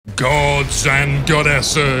Gods and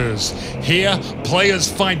goddesses, here players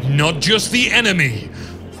fight not just the enemy,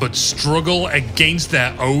 but struggle against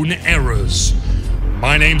their own errors.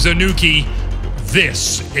 My name's Anuki,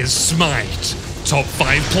 this is SMITE, Top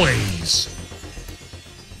 5 Plays.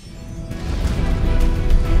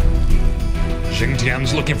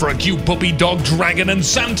 Xingtian's looking for a cute puppy dog dragon and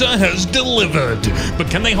Santa has delivered. But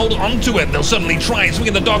can they hold on to it? They'll certainly try.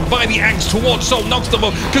 Swinging the dog by the axe towards Sol, knocks them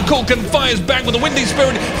up. Kukulkan fires back with a windy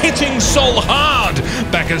spirit, hitting Sol hard.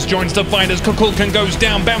 Bacchus joins the fight as Kukulkan goes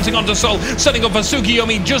down, bouncing onto Sol, setting up for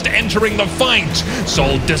Tsukiyomi just entering the fight.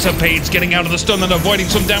 Sol dissipates, getting out of the stun and avoiding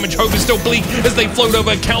some damage. Hope is still bleak as they float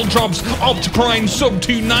over. Caltrops, Opt Prime, Sub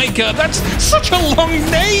to Nika. That's such a long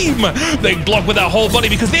name. They block with their whole body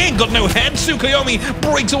because they ain't got no head. Tsukiyomi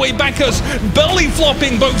breaks away Bacchus, belly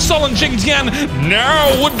flopping both Sol and Xingtian.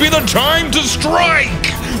 Now would be the time to strike!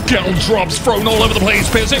 Caltrops thrown all over the place,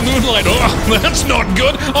 piercing Moonlight. Oh, that's not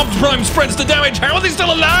good. Opt Prime spreads the damage. How are they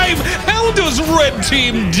still alive? How does Red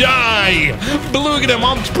Team die? Blue and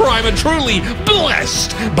Opt Prime are truly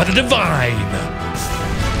blessed by the divine.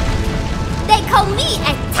 They call me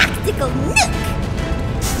a tactical nuke.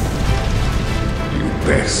 You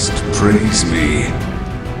best praise me.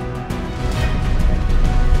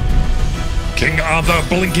 King Arthur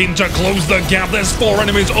blinking to close the gap. There's 4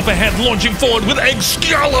 enemies up ahead, launching forward with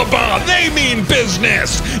Excalibur. They mean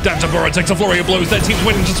business. Dantabura takes a flurry of blows. Their team's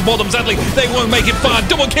waiting to support them. Sadly, they won't make it far.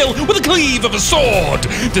 Double kill with a cleave of a sword.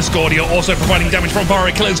 Discordia also providing damage from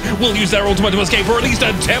fire. Killers will use their ultimate to escape, or at least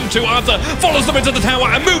attempt to. Arthur follows them into the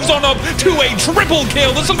tower and moves on up to a triple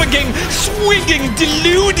kill. The Silver King swinging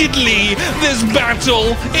deludedly. This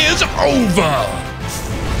battle is over.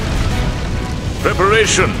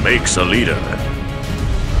 Preparation makes a leader.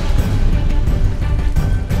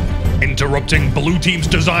 Interrupting Blue Team's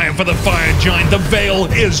desire for the Fire Giant, the veil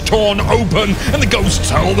is torn open, and the ghosts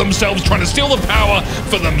hurl themselves, trying to steal the power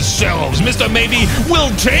for themselves. Mr. Maybe will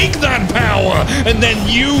take that power and then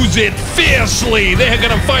use it fiercely. They're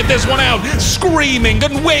gonna fight this one out, screaming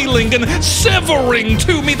and wailing and severing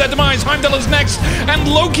to meet their demise. Heimdall is next,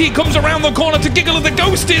 and Loki comes around the corner to giggle at the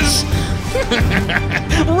ghost is...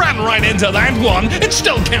 ran right into that one. It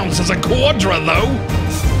still counts as a quadra, though.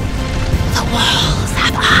 The walls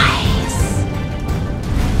have eyes.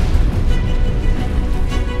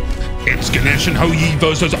 It's Ganesh and Hou-Yi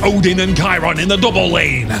versus Odin and Chiron in the double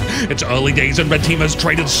lane. It's early days and Red Team has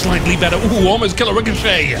traded slightly better. Ooh, almost kill a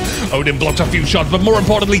ricochet. Odin blocks a few shots, but more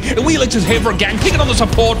importantly, Wheelix is here for a gang, picking on the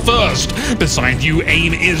support first. Beside you,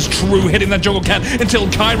 aim is true, hitting that jungle cat until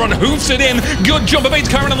Chiron hoofs it in. Good jump, evades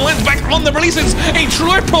Chiron and lands back on the releases. A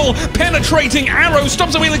triple penetrating arrow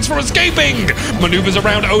stops Wheelix from escaping. Maneuvers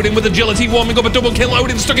around Odin with agility, warming up a double kill.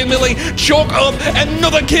 Odin stuck in melee, chalk up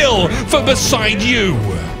another kill for Beside You.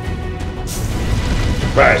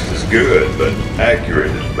 Fast is good, but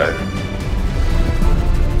accurate is better.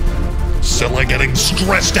 Scylla getting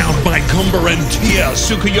stressed out by Cumber and Tyr.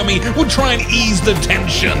 Tsukiyomi would try and ease the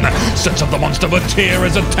tension. Sets up the monster, but Tyr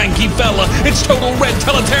is a tanky fella. It's total red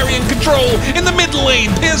totalitarian control in the mid lane.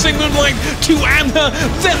 Piercing Moonlight to Anna,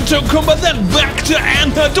 then to Cumber, then back to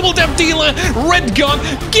Anna. Double death dealer, Red God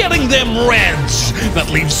getting them reds. That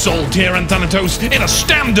leaves Sol, Tyr, and Thanatos in a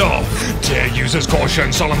standoff. Tyr uses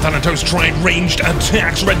caution. Sol and Thanatos try ranged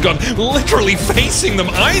attacks. Red God literally facing them,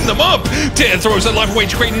 eyeing them up. Tyr throws a life away,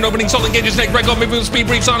 creating an opening. Sol engages next. Red God moving speed,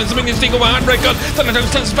 brief silence, the minions sneak behind Red God.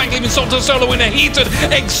 Thanatos turns back, leaving Sol to solo in a heated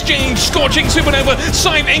exchange. Scorching supernova,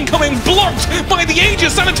 Sime incoming, blocked by the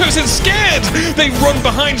Aegis. Thanatos is scared. They run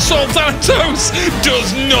behind Sol. Thanatos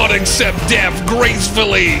does not accept death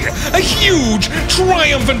gracefully. A huge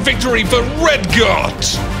triumphant victory for Red God.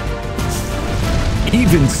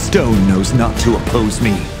 Even stone knows not to oppose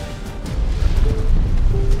me.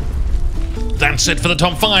 That's it for the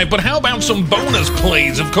top 5, but how about some bonus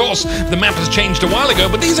plays? Of course, the map has changed a while ago,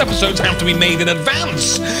 but these episodes have to be made in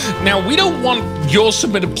advance. Now, we don't want your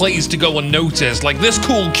submitted plays to go unnoticed, like this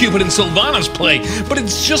cool Cupid and Sylvanas play, but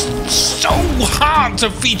it's just so hard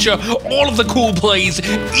to feature all of the cool plays,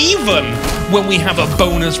 even when we have a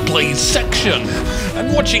bonus plays section.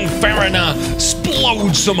 And watching Farina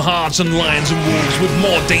explode some hearts and lions and wolves with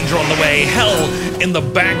more danger on the way, hell in the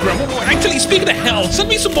background. Actually, speaking of hell, send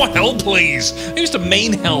me some more hell, please. I used to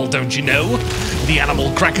main hell, don't you know? The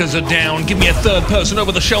animal crackers are down. Give me a third person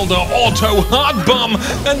over the shoulder. Auto hard bomb.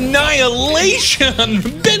 Annihilation.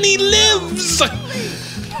 Benny lives.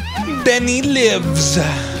 Benny lives.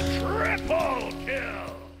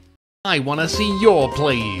 I want to see your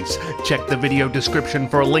plays. Check the video description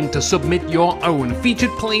for a link to submit your own. Featured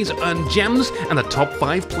plays earn gems and the top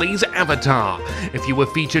 5 plays avatar. If you were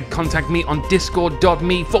featured, contact me on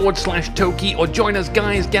discord.me/Toki or join us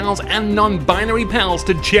guys, gals, and non-binary pals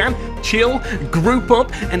to chat, chill, group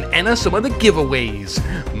up, and enter some of the giveaways.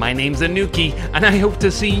 My name's Anuki, and I hope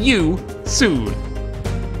to see you soon.